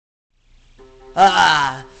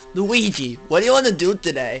Ah, Luigi, what do you want to do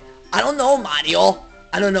today? I don't know, Mario.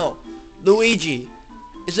 I don't know. Luigi,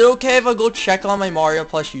 is it okay if I go check on my Mario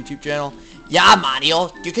Plus YouTube channel? Yeah,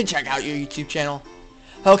 Mario, you can check out your YouTube channel.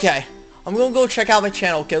 Okay, I'm gonna go check out my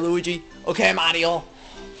channel, okay, Luigi? Okay, Mario.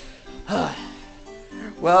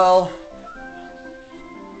 Well,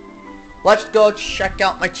 let's go check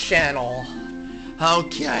out my channel.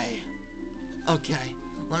 Okay. Okay,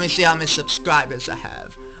 let me see how many subscribers I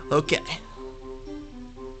have. Okay.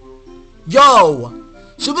 Yo!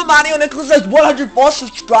 Super Mario Nicholas has 104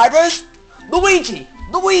 subscribers? Luigi!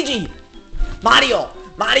 Mario!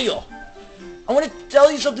 I want to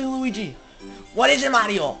tell you something, Luigi. What is it,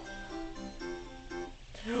 Mario?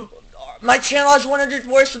 My channel has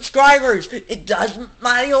 104 subscribers. It does,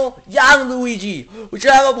 Mario? Yeah, Luigi. We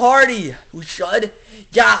should have a party. We should?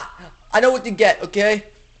 Yeah. I know what to get, okay?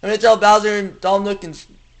 I'm gonna tell Bowser and Donald Nook and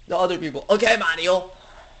the other people. Okay, Mario.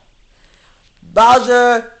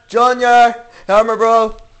 Bowser, Junior, Hammer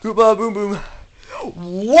Bro, Koopa, Boom Boom.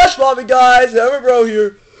 What's poppin', guys? Hammer Bro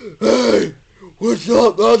here. Hey, what's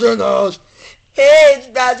up, Bowser in the house? Hey, it's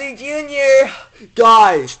Bowser Junior.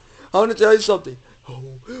 Guys, I want to tell you something.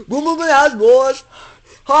 Boom Boom in the house, boys.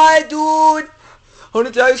 Hi, dude. I want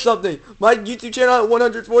to tell you something. My YouTube channel had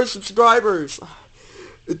 104 subscribers.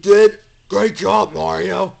 It did. Great job,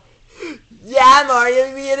 Mario. Yeah,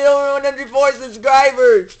 Mario, we had over 104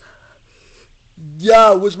 subscribers.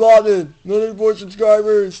 Yeah, what's poppin'? 104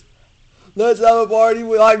 subscribers. Let's have a party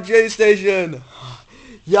with J Station.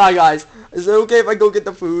 Yeah, guys, is it okay if I go get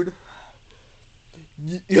the food?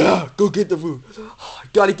 Yeah, go get the food.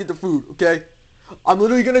 Gotta get the food, okay? I'm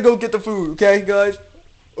literally gonna go get the food, okay, guys?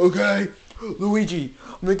 Okay. Luigi,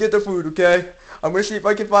 I'm gonna get the food, okay? I'm gonna see if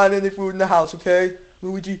I can find any food in the house, okay?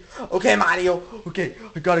 Luigi. Okay, Mario. Okay,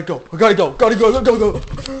 I gotta go. I gotta go. I gotta go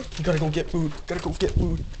get food. Gotta get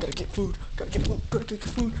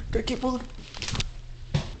food.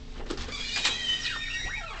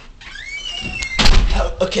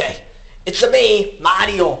 Okay, it's me,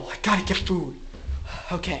 Mario. I gotta get food.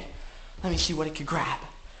 Okay, let me see what I can grab.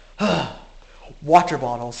 Water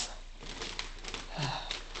bottles.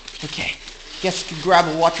 Okay, guess I can grab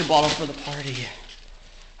a water bottle for the party.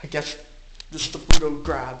 I guess this is the food I'll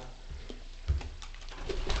grab.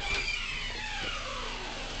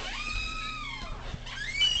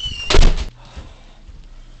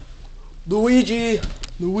 Luigi.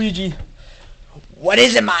 What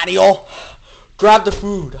is it, Mario? Grab the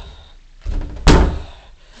food.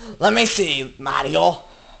 Let me see, Mario.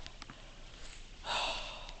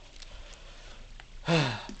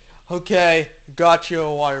 Okay, got you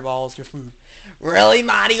a water bottle as your food. Really,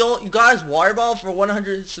 Mario? You got us water bottle for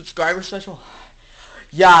 100 subscriber special?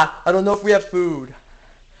 Yeah, I don't know if we have food.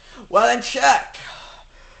 Well, then check.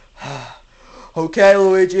 Okay,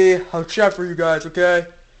 Luigi, I'll check for you guys, okay?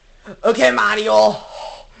 Okay, Mario.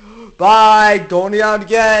 Bye. Going out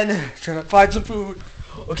again. Trying to find some food.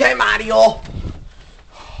 Okay, Mario.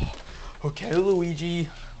 Okay, Luigi.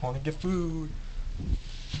 I want to get food.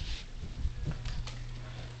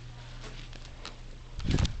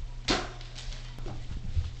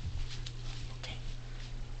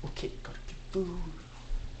 Okay, gotta get food.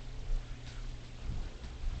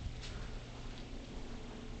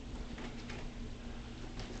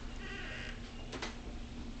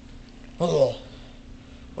 Oh,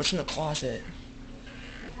 what's in the closet?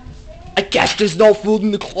 I guess there's no food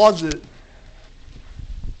in the closet.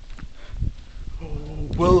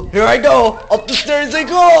 Well, here I go. Up the stairs I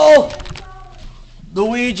go.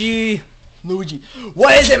 Luigi.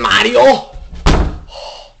 What is it, Mario?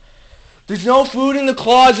 There's no food in the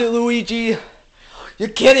closet, Luigi. You're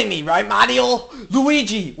kidding me, right, Mario?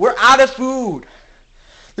 Luigi, we're out of food.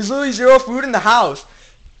 There's literally zero food in the house.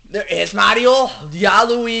 There is, Mario. Yeah,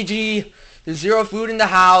 Luigi. There's zero food in the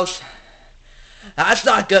house. That's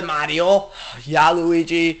not good, Mario. Yeah,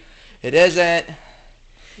 Luigi. It isn't.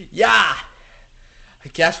 Yeah. I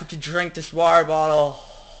guess we could drink this water bottle.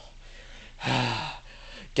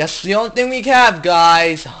 Guess it's the only thing we have,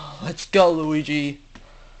 guys. Let's go, Luigi.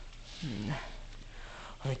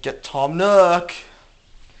 Let me get Tom Nook.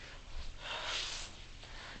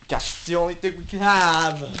 Guess it's the only thing we can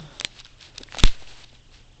have.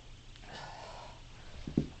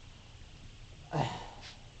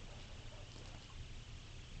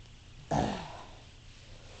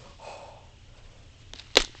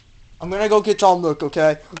 I'm gonna go get Tom Nook,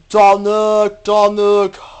 okay? Tom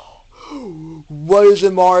Nook! What is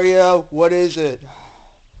it, Mario? What is it?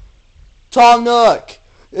 Tom Nook!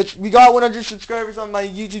 We got 100 subscribers on my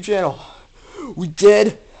YouTube channel. We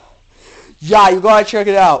did? Yeah, you gotta check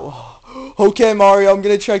it out. Okay, Mario, I'm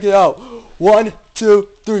gonna check it out. 1, 2,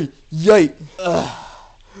 3. Yay.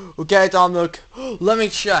 Okay, Dominic. Let me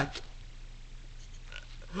check.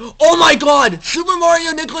 Oh my god! Super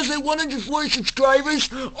Mario Nicholas at 140 subscribers!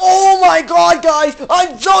 Oh my god, guys!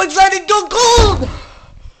 I'm so excited! Go gold!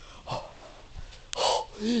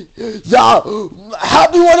 Yeah!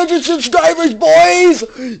 Happy 100 subscribers, boys!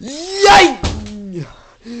 Yay!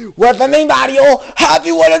 Wait for me, Mario!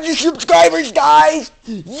 Happy 100 subscribers, guys!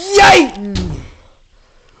 Yay!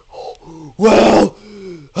 Well,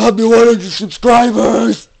 happy 100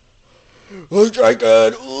 subscribers! I'm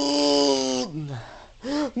drinking! Ooh.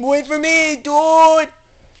 Wait for me, dude!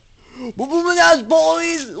 Boom ass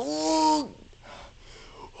boys! Ooh.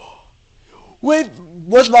 Wait,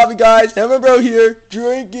 what's poppin', guys? Hammer Bro here,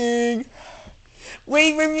 drinking.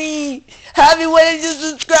 Wait for me! Happy 100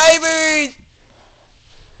 subscribers!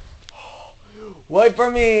 Wait for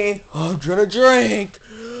me! I'm gonna drink!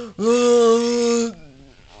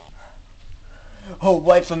 Oh,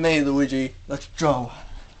 wait for me, Luigi. Let's go.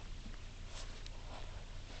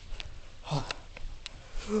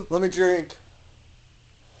 Let me drink.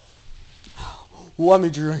 Let me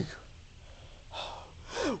drink.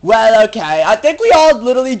 Well, okay. I think we all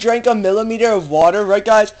literally drank a millimeter of water, right,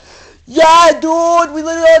 guys? Yeah, dude. We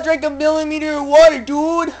literally all drank a millimeter of water,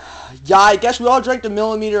 dude. Yeah, I guess we all drank a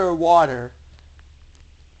millimeter of water.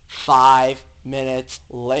 5 minutes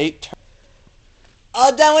later.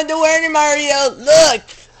 All done with the learning, Mario. Look.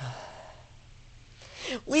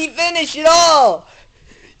 We finished it all.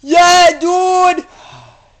 Yeah, dude.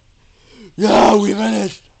 Yeah, we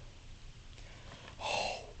finished.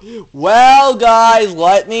 Well, guys,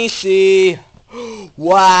 let me see.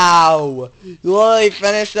 Wow. You literally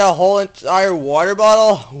finished the whole entire water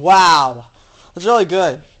bottle? Wow. That's really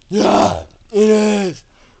good. Yeah, it is.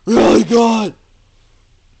 Really good.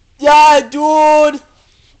 Yeah, dude.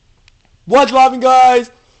 What's poppin', guys?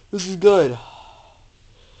 This is good.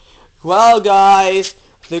 Well, guys,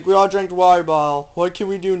 I think we all drank the water bottle. What can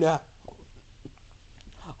we do now?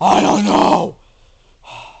 I don't know.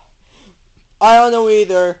 I don't know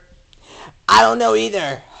either. I don't know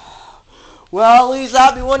either. Well, at least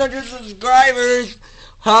happy 100 subscribers.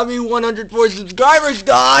 Happy 104 subscribers,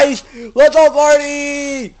 guys. Let's all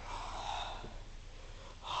party.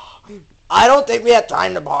 I don't think we have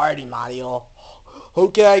time to party, Mario.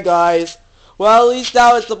 Okay, guys. Well, at least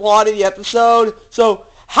that was the plot of the episode. So,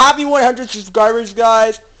 happy 100 subscribers,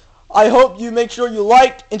 guys. I hope you make sure you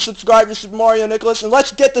like and subscribe to Super Mario Nicholas. And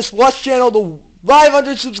let's get this Plus channel to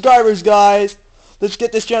 500 subscribers, guys. Let's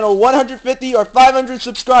get this channel 150 or 500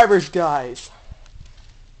 subscribers, guys.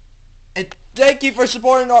 And thank you for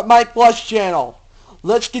supporting my Plus channel.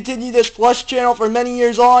 Let's continue this Plus channel for many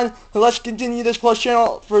years on. And let's continue this Plus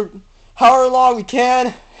channel for however long we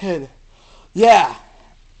can. And yeah.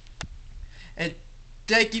 And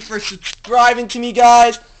thank you for subscribing to me,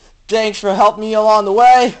 guys. Thanks for helping me along the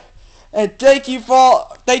way. And thank you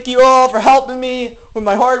all for helping me with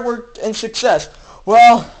my hard work and success.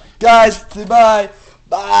 Well, guys, say bye.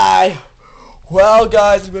 Bye. Well,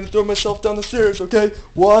 guys, I'm going to throw myself down the stairs, okay?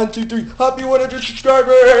 1, 2, 3. Happy 100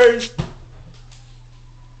 subscribers.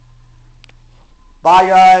 Bye,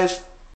 guys.